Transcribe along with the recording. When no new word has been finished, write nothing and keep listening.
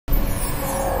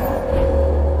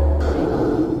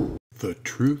The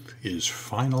truth is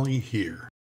finally here.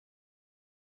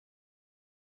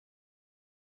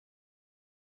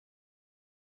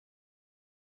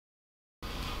 Hi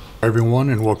everyone,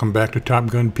 and welcome back to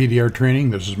Gun PDR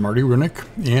Training. This is Marty Runick,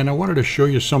 and I wanted to show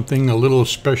you something a little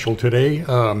special today.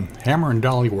 Hammer and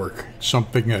dolly work. It's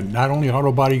something that not only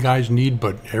auto body guys need,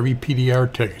 but every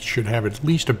PDR tech should have at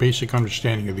least a basic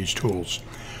understanding of these tools.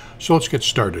 So let's get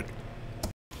started.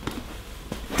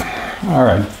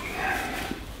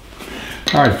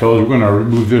 Alright fellas, we're going to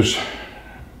remove this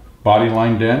body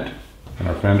line dent in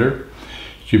our fender.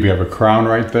 So we have a crown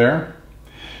right there.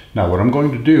 Now what I'm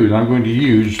going to do is I'm going to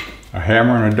use a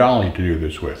hammer and a dolly to do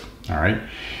this with, all right?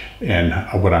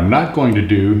 And what I'm not going to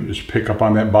do is pick up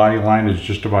on that body line as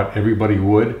just about everybody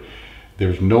would.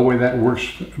 There's no way that works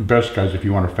best, guys, if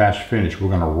you want a fast finish.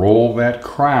 We're gonna roll that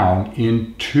crown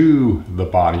into the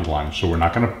body line. So we're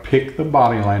not gonna pick the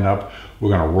body line up.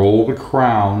 We're gonna roll the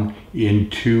crown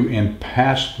into and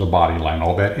past the body line.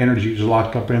 All that energy is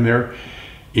locked up in there,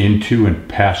 into and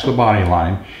past the body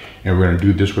line. And we're going to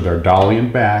do this with our dolly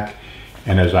and back.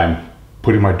 And as I'm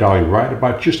putting my dolly right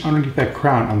about just underneath that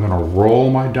crown, I'm going to roll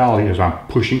my dolly as I'm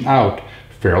pushing out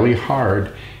fairly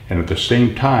hard, and at the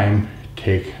same time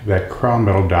take that crown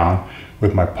metal down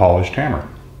with my polished hammer.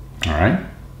 All right,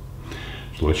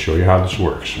 so let's show you how this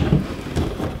works. All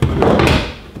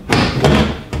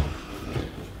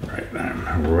right,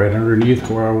 I'm right underneath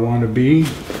where I want to be.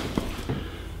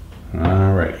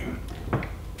 All right.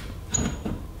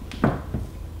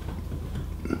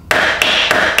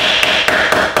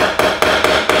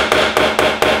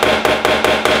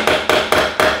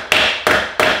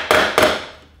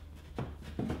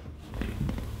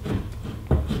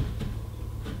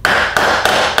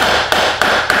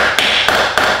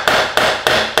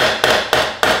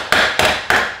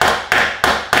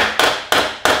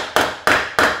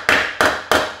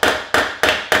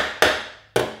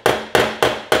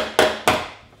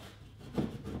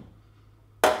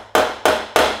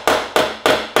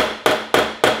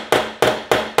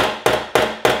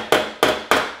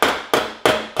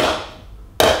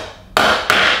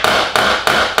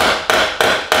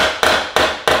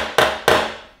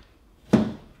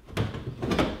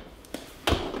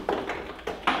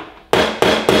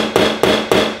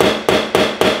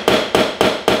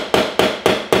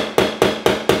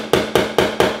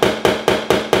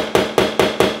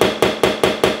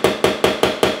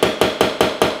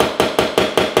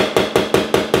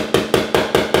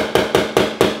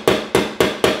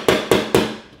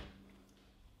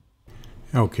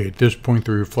 Okay, at this point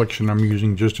the reflection I'm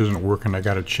using just isn't working. I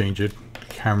gotta change it. The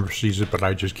camera sees it, but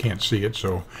I just can't see it,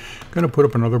 so I'm gonna put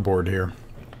up another board here.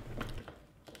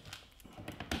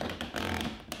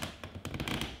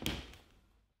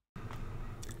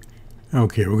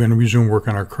 Okay, we're gonna resume work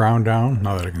on our crown down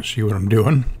now that I can see what I'm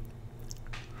doing.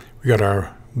 We got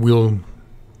our wheel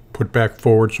put back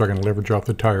forward so I can leverage off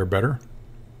the tire better.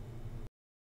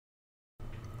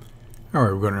 All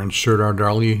right, we're going to insert our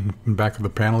dolly in the back of the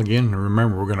panel again. And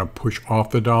remember, we're going to push off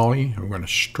the dolly, and we're going to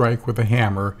strike with a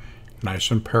hammer,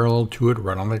 nice and parallel to it,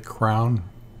 right on the crown,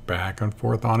 back and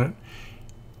forth on it,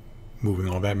 moving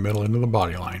all that metal into the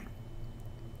body line.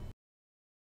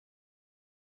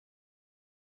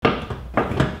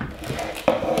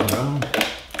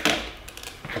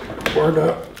 Board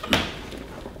up.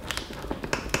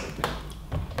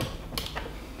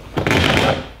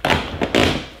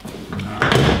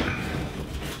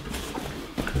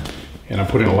 And I'm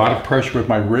putting a lot of pressure with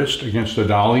my wrist against the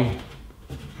dolly.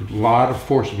 A lot of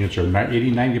force against her,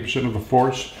 80–90% of the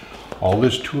force. All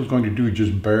this tool is going to do is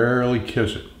just barely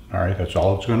kiss it. All right, that's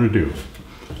all it's going to do.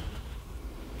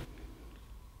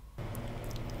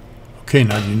 Okay,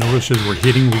 now you notice as we're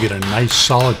hitting, we get a nice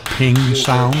solid ping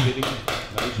sound.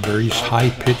 Very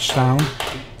high-pitched sound.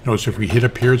 Notice if we hit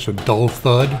up here, it's a dull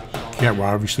thud. Yeah,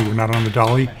 well, obviously we're not on the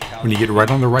dolly. When you get right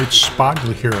on the right spot,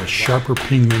 you'll hear a sharper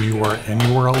ping than you are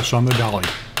anywhere else on the dolly.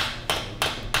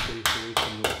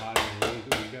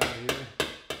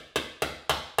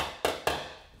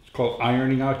 It's called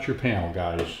ironing out your panel,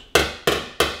 guys.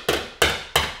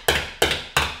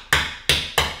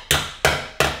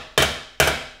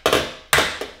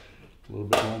 A little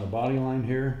bit on the body line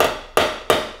here.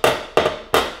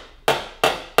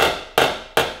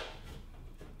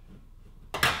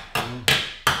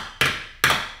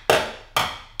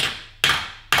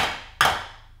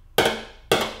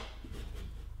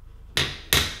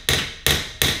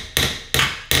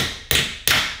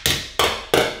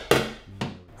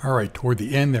 All right, toward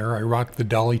the end there, I rocked the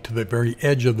dolly to the very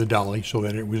edge of the dolly so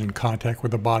that it was in contact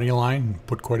with the body line,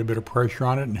 put quite a bit of pressure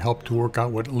on it, and helped to work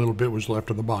out what little bit was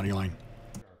left of the body line.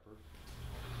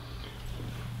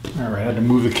 All right, I had to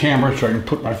move the camera so I can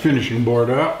put my finishing board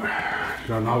up.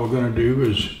 So now what we're going to do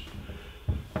is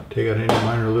take out any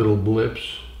minor little blips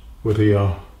with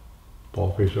the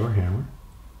ball face or hammer.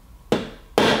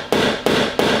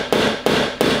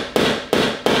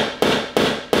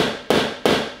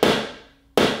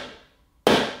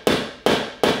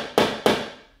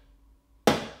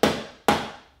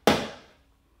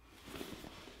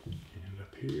 And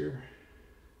up here.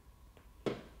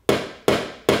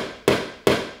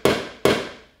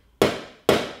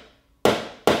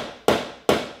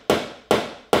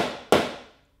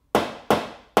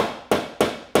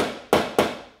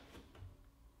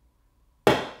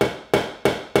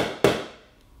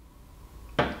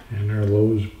 And our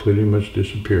lows pretty much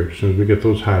disappear as soon as we get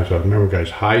those highs out. Remember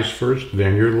guys, highs first,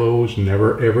 then your lows,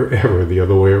 never ever ever the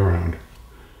other way around.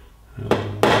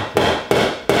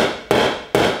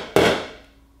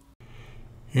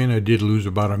 And I did lose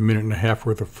about 1.5 minutes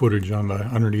worth of footage on the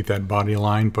underneath that body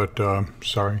line, but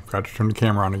sorry, got to turn the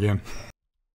camera on again.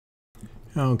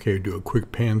 Okay, do a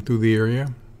quick pan through the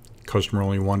area. Customer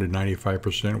only wanted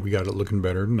 95%. We got it looking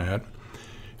better than that.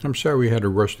 I'm sorry we had to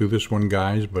rush through this one,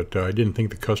 guys, but I didn't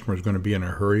think the customer was going to be in a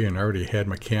hurry, and I already had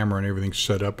my camera and everything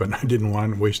set up, and I didn't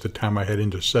want to waste the time I had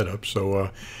into setup.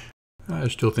 So I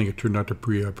still think it turned out to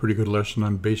be a pretty good lesson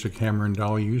on basic hammer and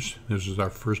dolly use. This is our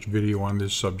first video on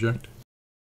this subject.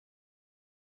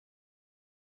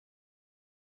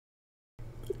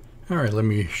 All right, let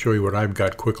me show you what I've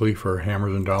got quickly for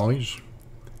hammers and dollies.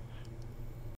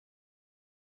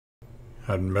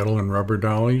 Had metal and rubber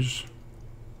dollies.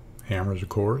 Hammers, of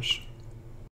course,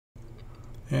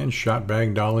 and shot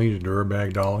bag dollies,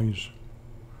 Durabag dollies.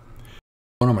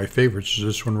 One of my favorites is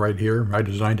this one right here. I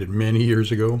designed it many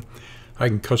years ago. I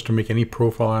can custom make any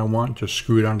profile I want, just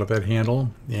screw it onto that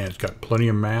handle, and it's got plenty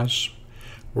of mass.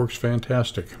 Works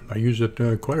fantastic. I use it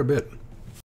quite a bit.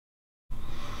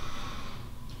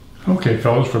 Okay,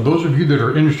 fellas, for those of you that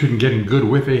are interested in getting good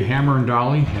with a hammer and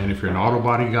dolly, and if you're an auto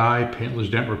body guy, paintless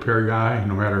dent repair guy,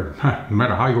 no matter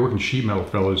how you work in sheet metal,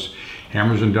 fellas,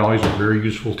 hammers and dollies are very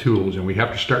useful tools, and we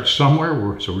have to start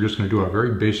somewhere. So we're just going to do a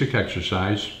very basic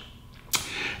exercise.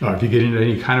 If you get into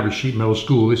any kind of a sheet metal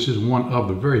school, this is one of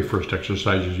the very first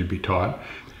exercises you'd be taught.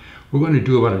 We're going to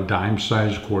do about a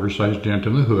dime-sized, quarter-sized dent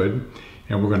in the hood,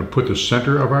 and we're going to put the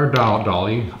center of our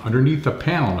dolly underneath the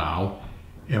panel now.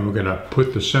 And we're going to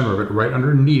put the center of it right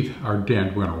underneath our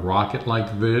dent. We're going to rock it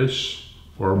like this,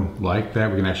 or like that.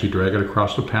 We can actually drag it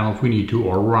across the panel if we need to,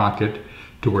 or rock it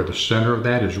to where the center of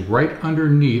that is right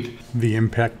underneath the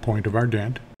impact point of our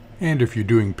dent. And if you're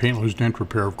doing paintless dent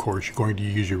repair, of course, you're going to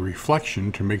use your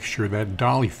reflection to make sure that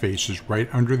dolly face is right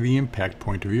under the impact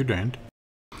point of your dent.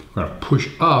 We're going to push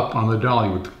up on the dolly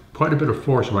with quite a bit of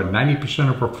force. About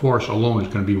 90% of our force alone is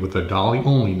going to be with the dolly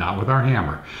only, not with our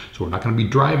hammer. So we're not going to be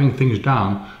driving things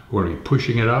down. We're going to be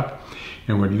pushing it up,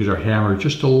 and we're going to use our hammer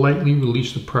just to lightly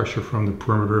release the pressure from the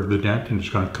perimeter of the dent, and it's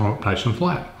going to come up nice and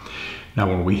flat. Now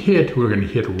when we hit, we're going to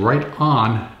hit right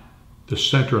on the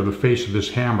center of the face of this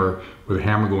hammer, with the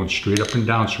hammer going straight up and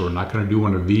down. So we're not going to do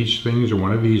one of these things or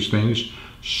one of these things.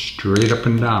 Straight up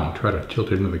and down. I'll try to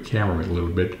tilt it into the camera a little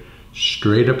bit.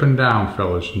 Straight up and down,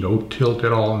 fellas. No tilt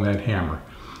at all on that hammer.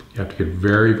 You have to get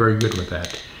very, very good with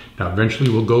that. Now, eventually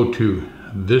we'll go to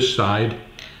this side.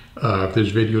 If this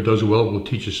video does well, we'll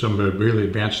teach you some really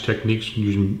advanced techniques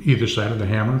using either side of the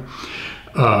hammer.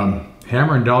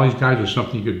 Hammer and dollies, guys, are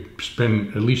something you could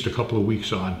spend at least a couple of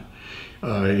weeks on.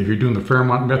 If you're doing the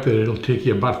Fairmont method, it'll take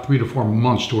you about 3 to 4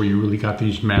 months to where you really got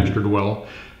these mastered well.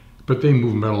 But they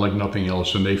move metal like nothing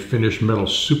else, and they finish metal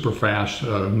super fast.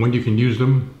 When you can use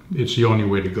them, it's the only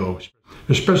way to go.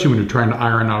 Especially when you're trying to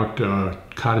iron out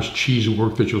cottage cheese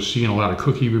work that you'll see in a lot of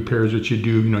cookie repairs that you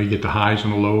do. You know, you get the highs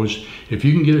and the lows. If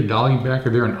you can get a dolly back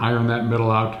there and iron that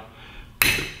metal out,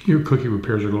 your cookie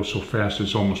repairs will go so fast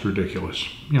it's almost ridiculous.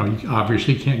 You know, you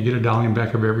obviously can't get a dolly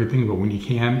back of everything, but when you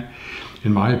can,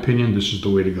 in my opinion, this is the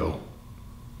way to go.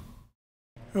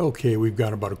 Okay, we've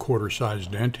got about a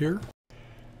quarter-sized dent here.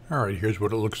 All right, here's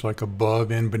what it looks like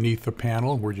above and beneath the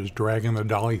panel. We're just dragging the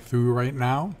dolly through right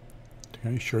now.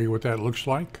 Okay, show you what that looks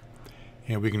like.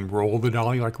 And we can roll the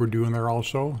dolly like we're doing there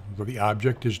also. But the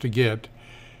object is to get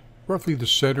roughly the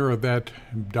center of that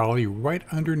dolly right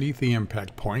underneath the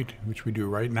impact point, which we do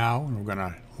right now. And we're going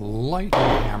to lightly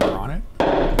hammer on it.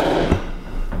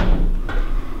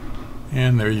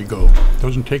 And there you go.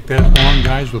 Doesn't take that long,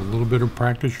 guys. With a little bit of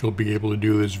practice, you'll be able to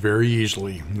do this very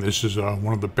easily. This is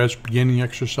one of the best beginning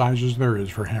exercises there is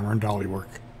for hammer and dolly work.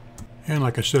 And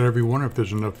like I said, everyone, if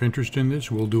there's enough interest in this,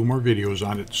 we'll do more videos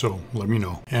on it, so let me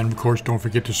know. And of course, don't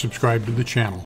forget to subscribe to the channel.